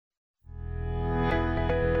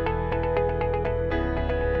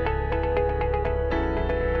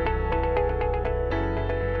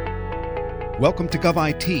Welcome to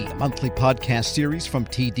GovIT, a monthly podcast series from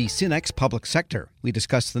TD SYNNEX Public Sector. We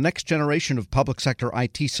discuss the next generation of public sector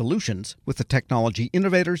IT solutions with the technology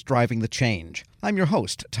innovators driving the change. I'm your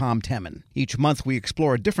host, Tom Temin. Each month we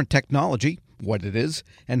explore a different technology, what it is,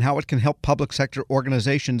 and how it can help public sector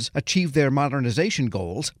organizations achieve their modernization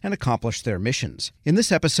goals and accomplish their missions. In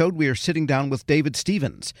this episode, we are sitting down with David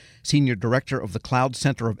Stevens, Senior Director of the Cloud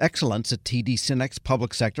Center of Excellence at TD SYNNEX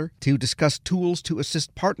Public Sector, to discuss tools to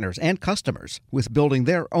assist partners and customers with building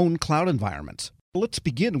their own cloud environments. Let's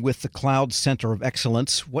begin with the Cloud Center of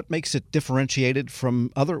Excellence. What makes it differentiated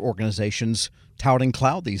from other organizations touting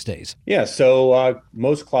cloud these days? Yeah, so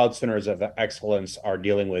most cloud centers of excellence are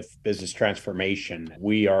dealing with business transformation.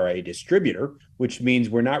 We are a distributor, which means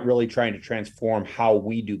we're not really trying to transform how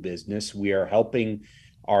we do business. We are helping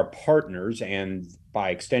our partners and by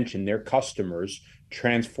extension, their customers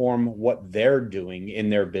transform what they're doing in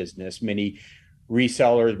their business. Many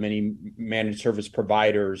resellers, many managed service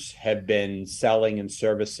providers have been selling and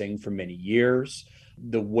servicing for many years.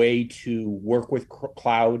 The way to work with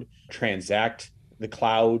cloud, transact the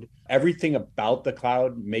cloud, everything about the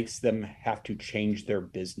cloud makes them have to change their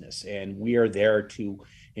business. And we are there to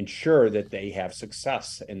ensure that they have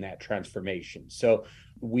success in that transformation. So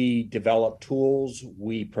we develop tools,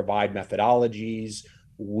 we provide methodologies,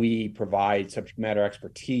 we provide subject matter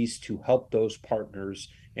expertise to help those partners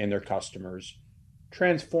and their customers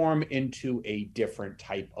transform into a different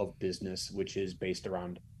type of business, which is based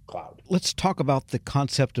around cloud. Let's talk about the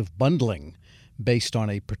concept of bundling based on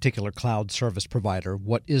a particular cloud service provider.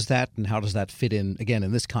 What is that and how does that fit in, again,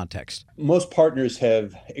 in this context? Most partners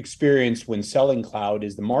have experienced when selling cloud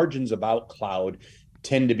is the margins about cloud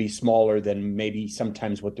tend to be smaller than maybe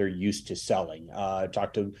sometimes what they're used to selling. I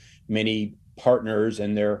talk to many partners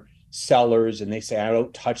and their sellers and they say, I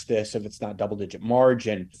don't touch this if it's not double-digit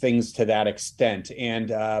margin, things to that extent.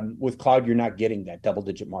 And with cloud, you're not getting that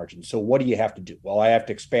double-digit margin. So what do you have to do? Well, I have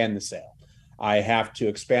to expand the sale. I have to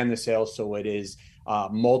expand the sale so it is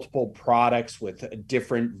multiple products with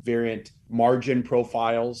different variant margin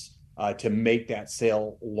profiles to make that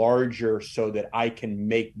sale larger so that I can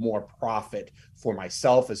make more profit for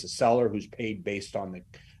myself as a seller who's paid based on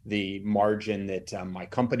the margin that my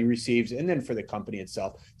company receives, and then for the company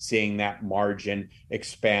itself, seeing that margin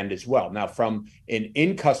expand as well. Now, from an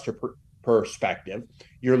end customer perspective,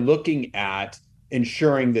 you're looking at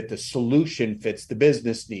ensuring that the solution fits the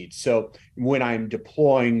business needs. So when I'm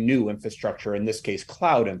deploying new infrastructure, in this case,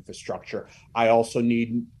 cloud infrastructure, I also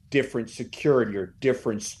need different security or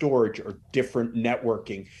different storage or different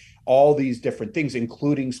networking, all these different things,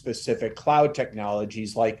 including specific cloud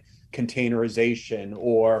technologies like containerization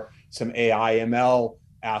or some AI ML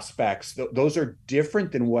aspects. Those are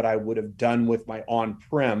different than what I would have done with my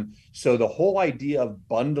on-prem. So the whole idea of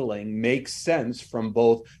bundling makes sense from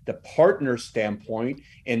both the partner standpoint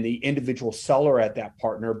and the individual seller at that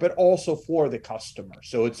partner, but also for the customer.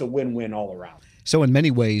 So it's a win-win all around. So in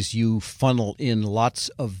many ways, you funnel in lots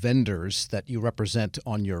of vendors that you represent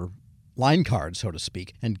on your line card, so to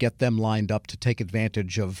speak, and get them lined up to take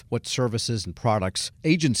advantage of what services and products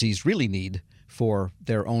agencies really need for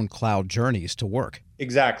their own cloud journeys to work.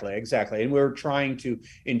 Exactly. And we're trying to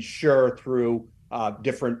ensure through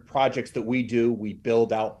different projects that we do, we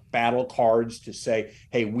build out battle cards to say,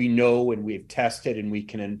 hey, we know and we've tested and we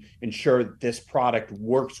can ensure that this product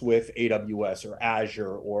works with AWS or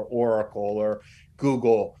Azure or Oracle or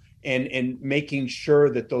Google, and making sure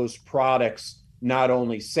that those products not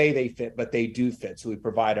only say they fit, but they do fit. So we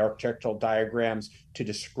provide architectural diagrams to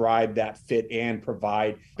describe that fit and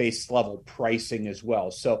provide base level pricing as well.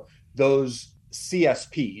 So those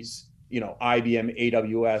CSPs, IBM,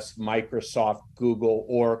 AWS, Microsoft, Google,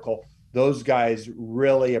 Oracle, those guys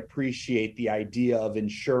really appreciate the idea of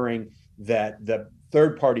ensuring that the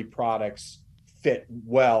third-party products fit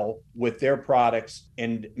well with their products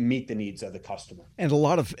and meet the needs of the customer. And a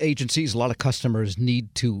lot of agencies, a lot of customers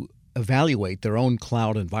need to evaluate their own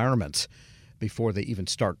cloud environments before they even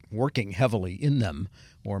start working heavily in them,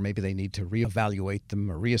 or maybe they need to reevaluate them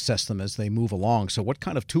or reassess them as they move along. So what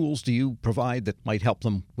kind of tools do you provide that might help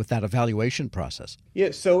them with that evaluation process?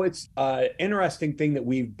 Yeah, so it's an interesting thing that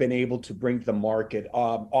we've been able to bring to the market.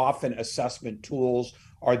 Often assessment tools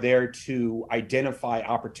are there to identify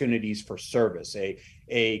opportunities for service.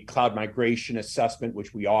 A cloud migration assessment,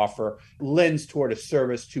 which we offer, lends toward a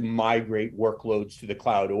service to migrate workloads to the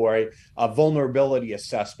cloud, or a vulnerability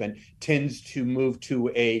assessment tends to move to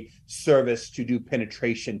a service to do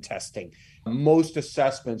penetration testing. Most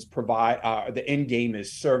assessments provide, the end game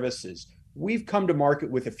is services. We've come to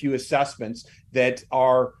market with a few assessments that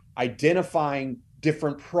are identifying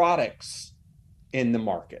different products in the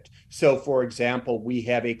market. So, for example, we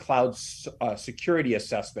have a cloud security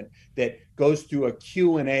assessment that goes through a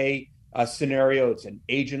Q&A scenario. It's an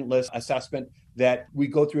agentless assessment that we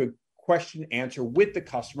go through a question answer with the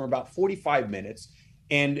customer about 45 minutes,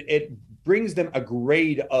 and it brings them a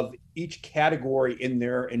grade of each category in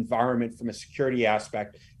their environment from a security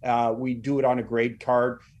aspect. We do it on a grade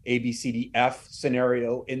card, A, B, C, D, F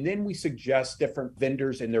scenario, and then we suggest different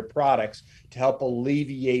vendors and their products to help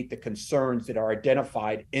alleviate the concerns that are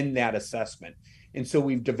identified in that assessment. And so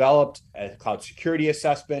we've developed a cloud security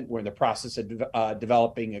assessment. We're in the process of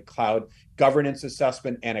developing a cloud governance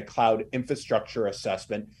assessment and a cloud infrastructure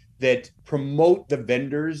assessment that promote the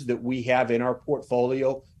vendors that we have in our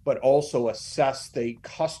portfolio, but also assess the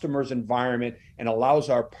customer's environment and allows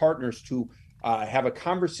our partners to have a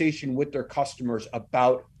conversation with their customers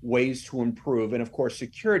about ways to improve. And of course,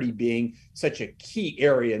 security being such a key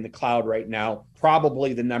area in the cloud right now,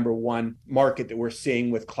 probably the number one market that we're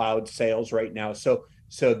seeing with cloud sales right now. So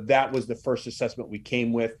that was the first assessment we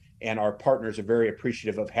came with. And our partners are very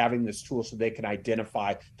appreciative of having this tool so they can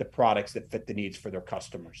identify the products that fit the needs for their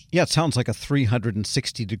customers. Yeah, it sounds like a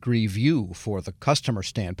 360-degree view for the customer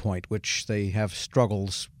standpoint, which they have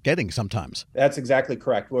struggles getting sometimes. That's exactly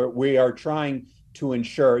correct. We are trying to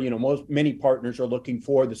ensure, many partners are looking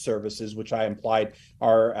for the services, which I implied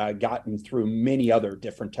are gotten through many other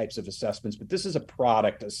different types of assessments. But this is a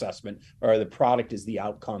product assessment, or the product is the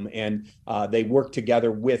outcome. And they work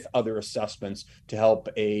together with other assessments to help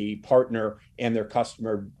a partner and their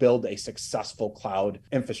customer build a successful cloud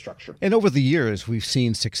infrastructure. And over the years, we've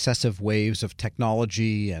seen successive waves of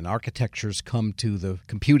technology and architectures come to the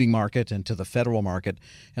computing market and to the federal market,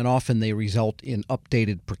 and often they result in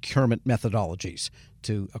updated procurement methodologies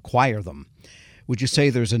to acquire them. Would you say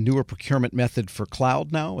there's a newer procurement method for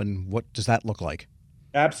cloud now, and what does that look like?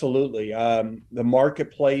 Absolutely. The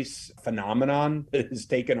marketplace phenomenon that has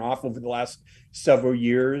taken off over the last several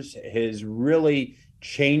years has really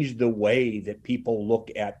changed the way that people look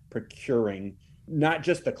at procuring, not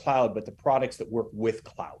just the cloud, but the products that work with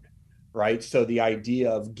cloud. Right. So the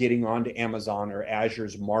idea of getting onto Amazon or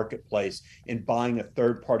Azure's marketplace and buying a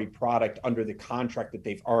third-party product under the contract that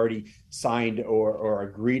they've already signed or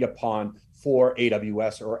agreed upon for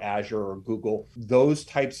AWS or Azure or Google, those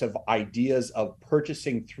types of ideas of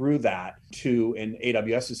purchasing through that to, in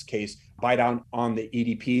AWS's case, buy down on the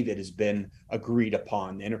EDP that has been agreed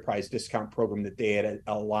upon, the enterprise discount program that they had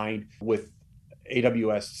aligned with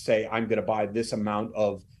AWS to say, I'm going to buy this amount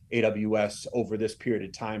of AWS over this period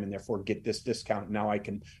of time and therefore get this discount. Now I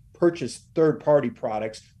can purchase third-party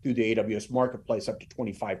products through the AWS marketplace up to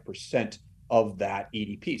 25% of that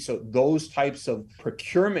EDP. So those types of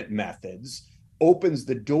procurement methods opens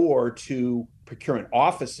the door to procurement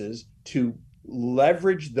offices to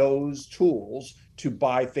leverage those tools to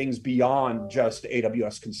buy things beyond just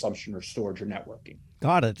AWS consumption or storage or networking.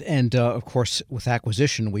 Got it. And of course, with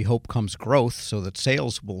acquisition, we hope comes growth so that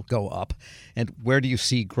sales will go up. And where do you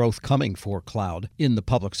see growth coming for cloud in the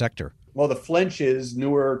public sector? Well, the flinch is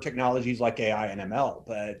newer technologies like AI and ML.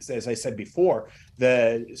 But as I said before,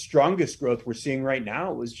 the strongest growth we're seeing right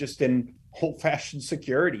now is just in old-fashioned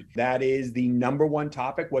security. That is the number one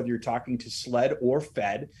topic, whether you're talking to SLED or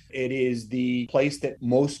Fed. It is the place that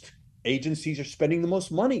most agencies are spending the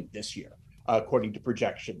most money this year, according to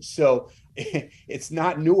projections. So it's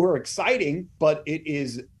not new or exciting, but it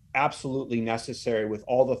is absolutely necessary with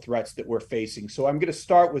all the threats that we're facing. So I'm going to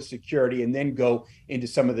start with security and then go into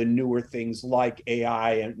some of the newer things like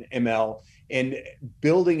AI and ML and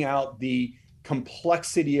building out the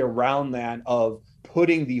complexity around that of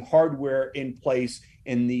putting the hardware in place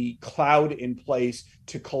and the cloud in place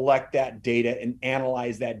to collect that data and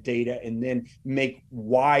analyze that data and then make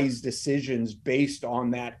wise decisions based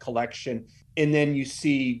on that collection. And then you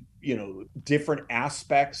see, different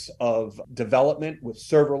aspects of development with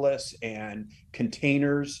serverless and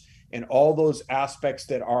containers and all those aspects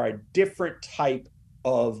that are a different type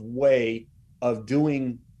of way of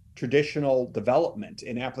doing traditional development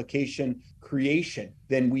and application creation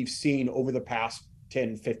than we've seen over the past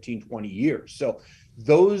 10, 15, 20 years. So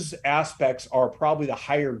those aspects are probably the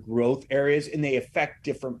higher growth areas, and they affect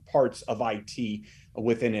different parts of IT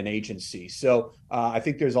within an agency. So I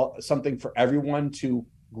think there's something for everyone to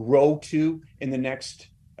grow to in the next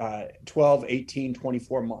 12, 18,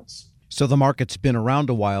 24 months. So the market's been around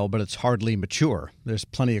a while, but it's hardly mature. There's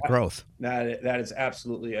plenty of growth. That is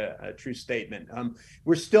absolutely a true statement.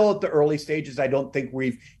 We're still at the early stages. I don't think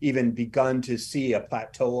we've even begun to see a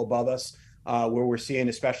plateau above us, where we're seeing,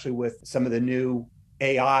 especially with some of the new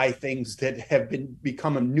AI things that have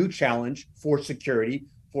become a new challenge for security,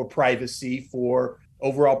 for privacy, for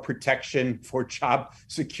overall protection for job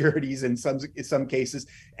securities in some cases.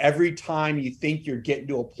 Every time you think you're getting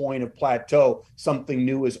to a point of plateau, something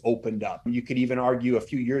new has opened up. You could even argue a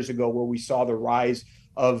few years ago where we saw the rise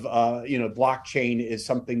of blockchain is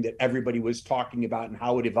something that everybody was talking about and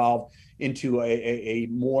how it evolved into a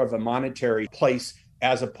more of a monetary place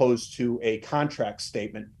as opposed to a contract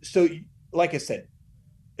statement. So like I said,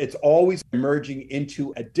 it's always emerging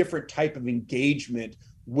into a different type of engagement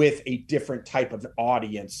with a different type of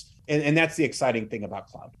audience. And that's the exciting thing about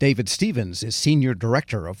cloud. David Stevens is Senior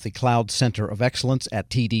Director of the Cloud Center of Excellence at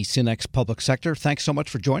TD SYNNEX Public Sector. Thanks so much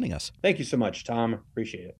for joining us. Thank you so much, Tom.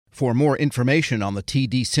 Appreciate it. For more information on the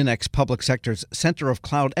TD SYNNEX Public Sector's Center of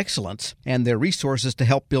Cloud Excellence and their resources to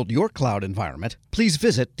help build your cloud environment, please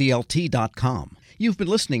visit dlt.com. You've been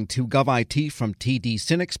listening to GovIT from TD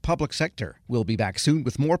SYNNEX Public Sector. We'll be back soon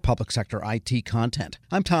with more public sector IT content.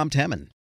 I'm Tom Temin.